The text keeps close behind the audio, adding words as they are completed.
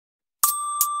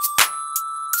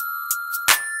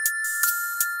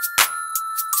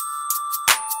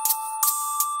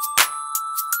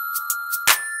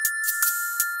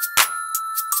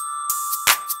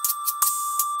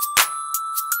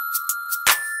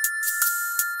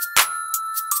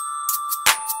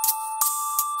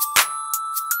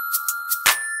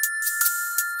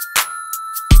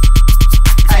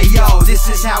this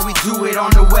is how we do it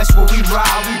on the west where we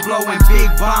ride. We blowing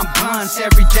big bomb blunts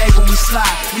every day when we slide.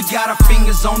 We got our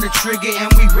fingers on the trigger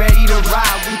and we ready to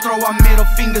ride. We throw our middle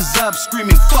fingers up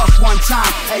screaming fuck one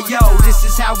time. Hey yo, this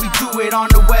is how we do it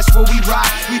on the west where we ride.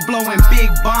 We blowing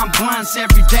big bomb blunts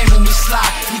every day when we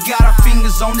slide. We got our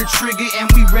fingers on the trigger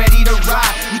and we ready to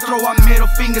ride. We throw our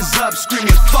middle fingers up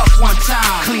screaming fuck one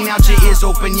time. Clean out your ears,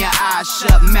 open your eyes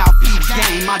shut, mouth eat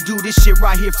game. I do this shit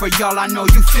right here for y'all, I know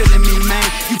you feeling me, man.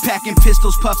 You packing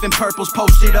pistols, puffing purples,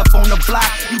 posted up on the block.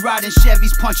 You riding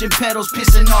Chevys, punching pedals,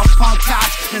 pissing off punk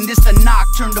cops. And this the knock,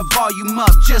 turn the volume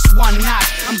up just one notch.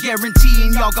 I'm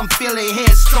guaranteeing y'all gon' feel it,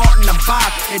 head starting to bob.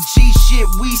 That G shit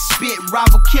we spit,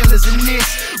 rival killers in this.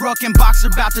 Ruckin' box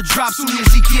about to drop soon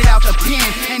as he get out the pen.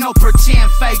 Ain't no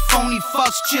pretend, fake, phony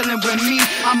fucks chillin' with me.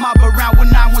 I'm up around with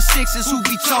 916s who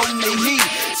be toting the heat.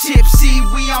 Tipsy,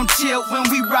 we on tilt, when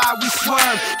we ride we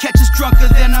swerve. Catch us drunker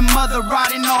than a mother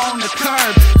riding on the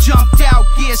curb. Jumped out,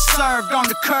 get served on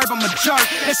the curb, I'm a jerk.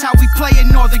 That's how we play in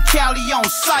Northern Cali on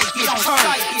sight, get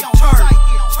turned.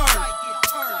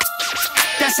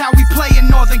 That's how we play in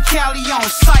Northern Cali on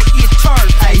sight, get turned.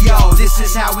 Hey yo, this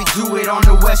is how we do it on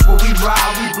the west where we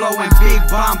ride. We blowing big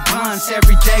bomb blunts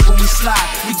every day when we slide.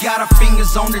 We got our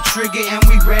fingers on the trigger and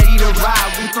we ready to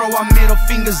ride. We throw our middle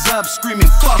fingers up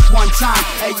screaming fuck one time.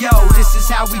 Hey yo, this is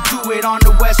how we do it on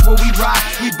the west where we ride.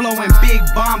 We blowing big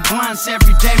bomb blunts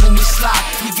every day when we slide.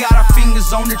 We got our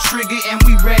fingers on the trigger and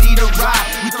we ready to ride.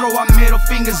 We throw our middle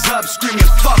fingers up screaming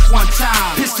fuck one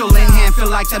time. Pistol in hand, feel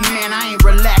like the man, I ain't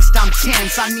relaxed, I'm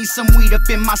tense. I need some weed up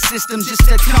in my system just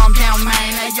to calm down,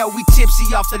 man. Hey yo, we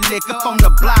tipsy off the liquor, from the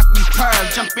block we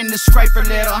purge. Jump in the scraper,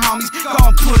 little homies,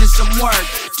 gon' put in some work.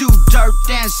 Do dirt,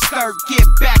 then skirt, get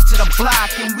back to the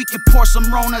block. And we can pour some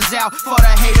Ronas out for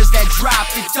the haters that drop.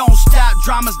 It don't stop,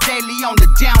 dramas daily on the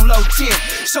down low tip.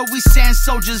 So we send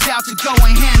soldiers out to go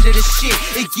and handle the shit.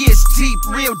 It gets deep,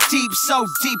 real deep, so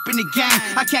deep in the game.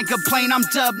 I can't complain, I'm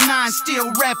Dub 9,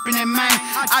 still reppin' it, man.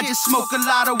 I just smoke a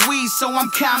lot of weed, so I'm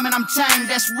calm and I'm tame.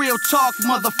 That's real talk,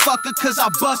 motherfucker, cause I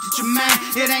busted your man.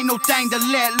 It ain't no thing to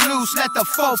let loose, let the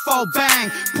fofo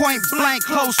bang. Point blank,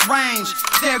 close range,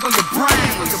 there go your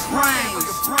brain.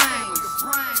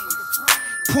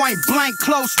 Point blank,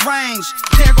 close range,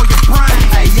 there go your brain.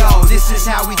 Hey yo, this is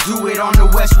how we do it on the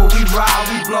west where we ride.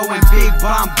 We blowing big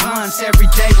bomb blunts every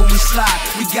day when we slide.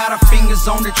 We got our fingers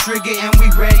on the trigger and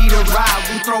we ready to ride.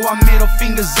 We throw our middle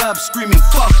fingers up screaming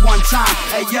fuck one time.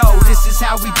 Hey yo, this is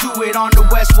how we do it on the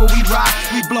west where we ride.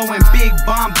 We blowing big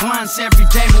bomb blunts every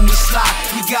day when we slide.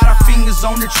 We got our fingers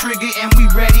on the trigger and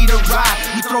we ready to ride.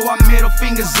 We throw our middle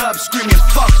fingers up screaming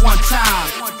fuck one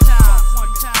time.